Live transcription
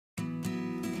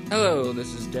Hello,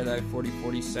 this is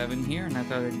Deadeye4047 here, and I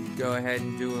thought I'd go ahead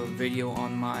and do a video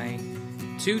on my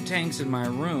two tanks in my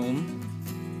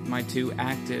room, my two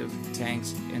active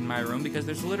tanks in my room, because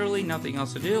there's literally nothing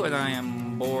else to do, and I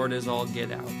am bored as all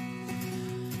get out.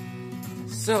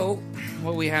 So,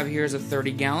 what we have here is a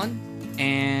 30-gallon,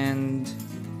 and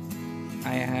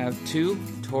I have two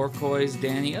turquoise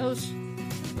Danios.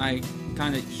 I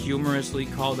kind of humorously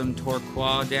call them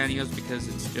Turquoise Danios because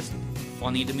it's just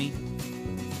funny to me.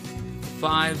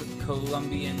 5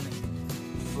 Colombian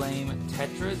Flame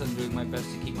Tetras. I'm doing my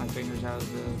best to keep my fingers out of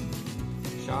the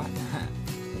shot.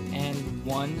 And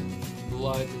 1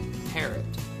 Blood Parrot.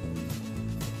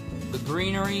 The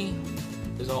greenery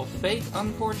is all fake,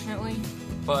 unfortunately,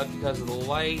 but because of the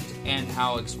light and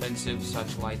how expensive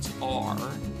such lights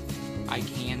are, I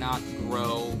cannot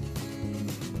grow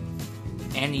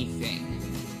anything.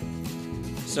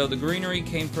 So the greenery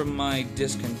came from my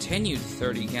discontinued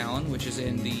 30-gallon, which is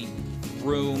in the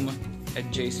room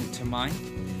adjacent to mine,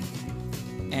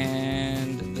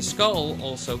 and the skull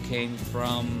also came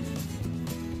from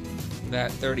that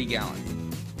 30-gallon.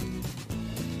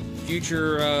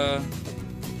 Future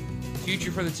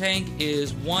for the tank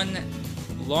is 1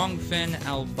 longfin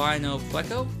albino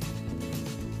pleco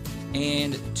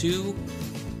and 2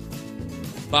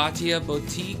 Batia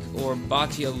boutique or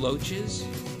Batia loaches,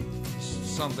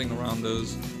 something around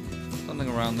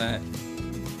that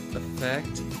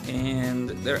effect.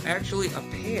 And they're actually a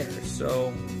pair,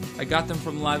 so I got them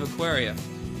from Live Aquaria.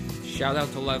 Shout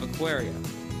out to Live Aquaria.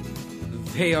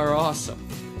 They are awesome.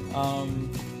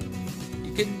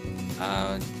 You could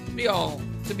to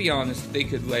be honest, they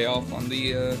could lay off on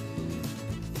the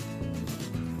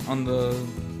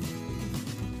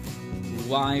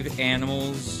live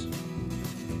animals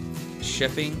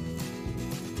shipping,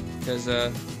 because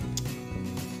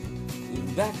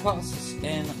that costs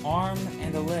an arm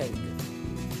and a leg.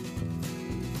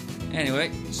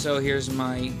 Anyway, so here's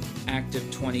my active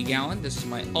 20-gallon. This is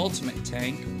my ultimate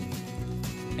tank,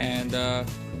 and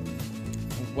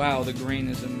wow, the green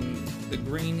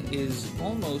is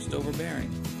almost overbearing.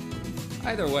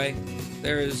 Either way,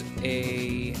 there is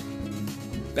a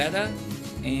betta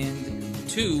and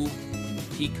 2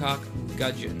 peacock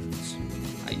gudgeons.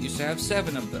 I used to have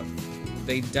 7 of them.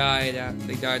 They died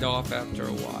off after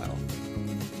a while.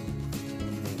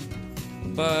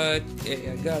 But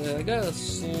I got a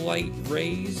slight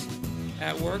raise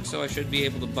at work, so I should be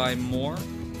able to buy more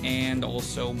and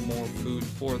also more food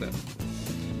for them.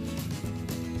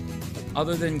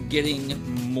 Other than getting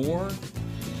more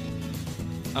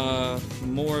of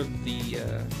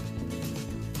the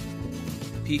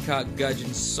peacock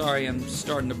gudgeons. Sorry, I'm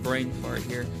starting to brain fart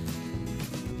here.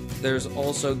 There's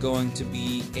also going to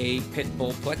be a pit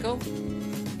bull pleco.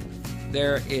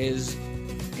 There is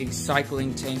a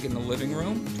cycling tank in the living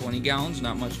room, 20 gallons,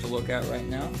 not much to look at right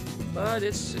now, but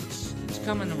it's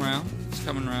coming around. It's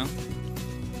coming around.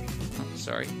 Oh,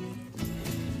 sorry.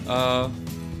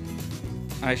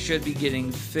 I should be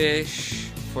getting fish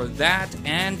for that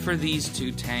and for these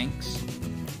two tanks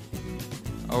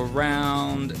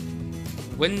around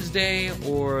Wednesday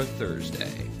or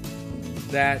Thursday.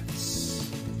 That's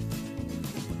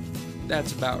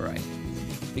about right,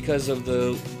 because of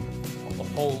the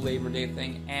whole Labor Day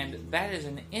thing, and that is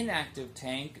an inactive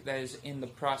tank that is in the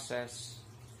process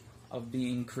of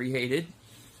being created.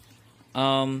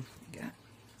 Anyway,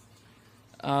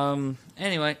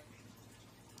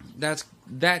 that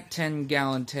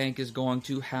 10-gallon tank is going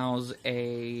to house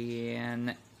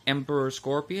an Emperor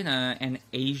Scorpion, an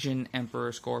Asian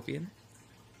Emperor Scorpion.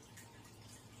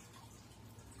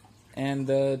 And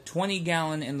the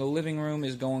 20-gallon in the living room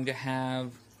is going to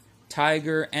have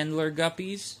Tiger Endler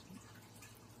Guppies.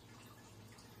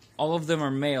 All of them are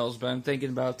males, but I'm thinking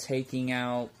about taking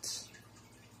out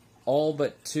all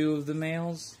but 2 of the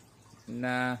males.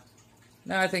 Nah,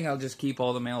 I think I'll just keep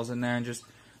all the males in there and just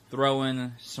throw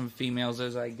in some females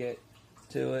as I get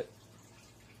to it.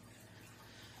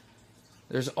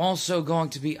 There's also going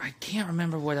to be, I can't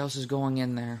remember what else is going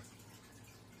in there,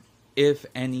 if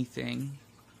anything.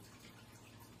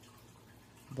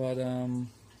 But,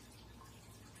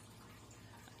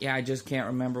 yeah, I just can't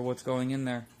remember what's going in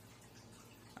there.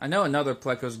 I know another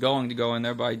pleco's going to go in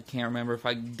there, but I can't remember if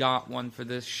I got one for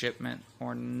this shipment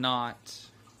or not.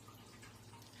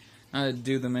 Not to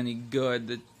do them any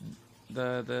good.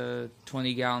 The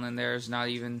 20-gallon in there is not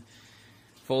even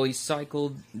fully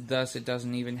cycled, thus it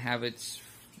doesn't even have its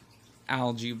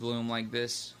algae bloom like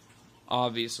this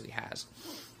obviously has.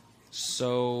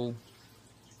 So,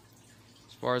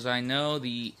 as far as I know,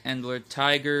 the Endler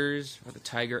Tigers, or the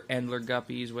Tiger Endler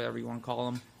Guppies, whatever you want to call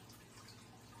them,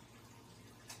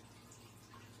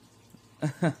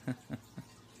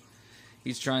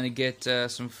 He's trying to get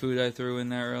some food I threw in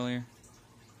there earlier.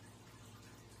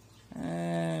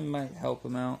 Might help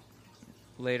him out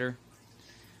later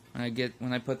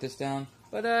when I put this down.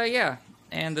 But yeah,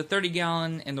 and the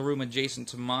 30-gallon in the room adjacent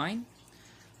to mine,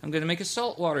 I'm going to make a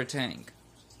saltwater tank.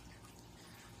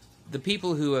 The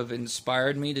people who have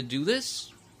inspired me to do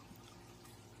this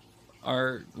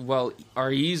are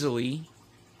easily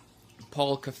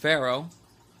Paul Cafaro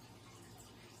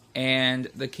and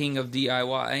the king of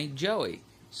DIY, Joey.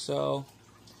 So,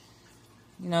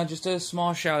 you know, just a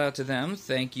small shout out to them.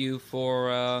 Thank you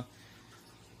for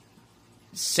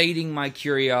sating my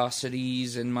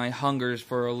curiosities and my hungers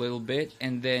for a little bit,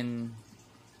 and then,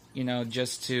 you know,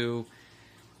 just to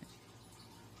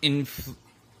at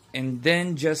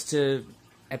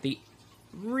the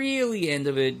really end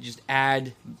of it, just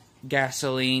add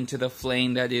gasoline to the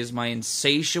flame that is my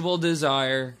insatiable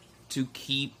desire to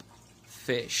keep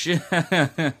fish.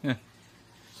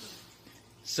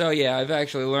 So yeah, I've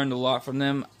actually learned a lot from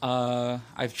them.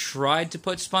 I've tried to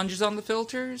put sponges on the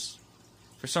filters.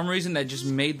 For some reason, that just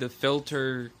made the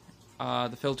filters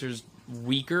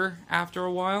weaker after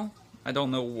a while. I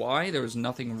don't know why. There was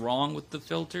nothing wrong with the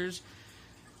filters.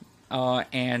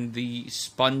 And the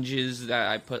sponges that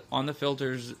I put on the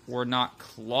filters were not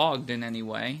clogged in any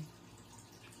way.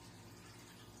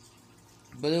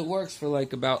 But it works for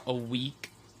like about a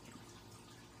week.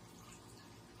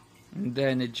 And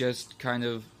then it just kind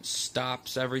of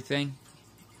stops everything.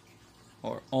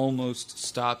 Or almost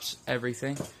stops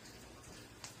everything.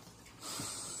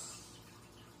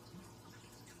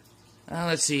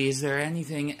 Let's see, is there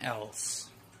anything else?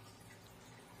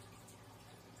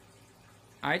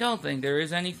 I don't think there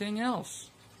is anything else.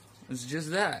 It's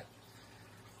just that.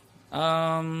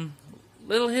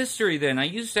 Little history then. I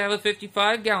used to have a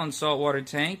 55-gallon saltwater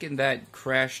tank, and that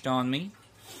crashed on me.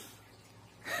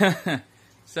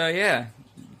 So yeah,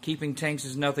 keeping tanks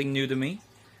is nothing new to me.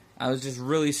 I was just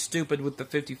really stupid with the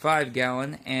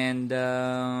 55-gallon, and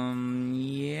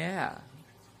yeah.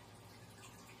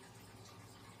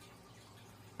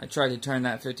 I tried to turn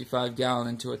that 55-gallon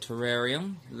into a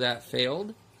terrarium. That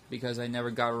failed because I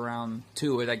never got around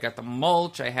to it. I got the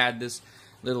mulch. I had this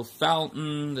little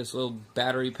fountain, this little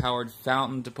battery-powered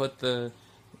fountain to put the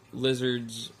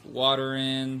lizards' water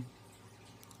in,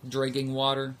 drinking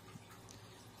water.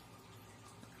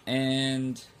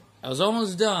 And I was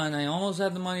almost done. I almost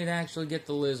had the money to actually get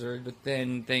the lizard, but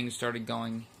then things started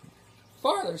going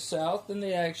farther south than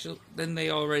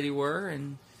they already were,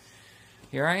 and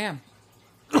here I am.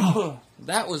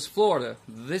 That was Florida.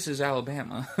 This is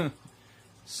Alabama.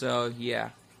 So, yeah.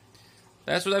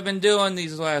 That's what I've been doing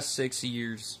these last 6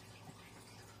 years.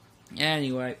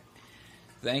 Anyway,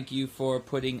 thank you for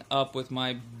putting up with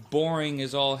my boring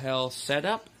as all hell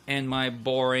setup and my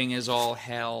boring as all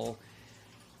hell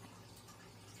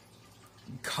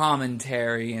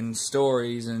commentary and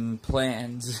stories and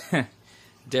plans.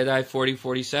 Deadeye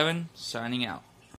 4047, signing out.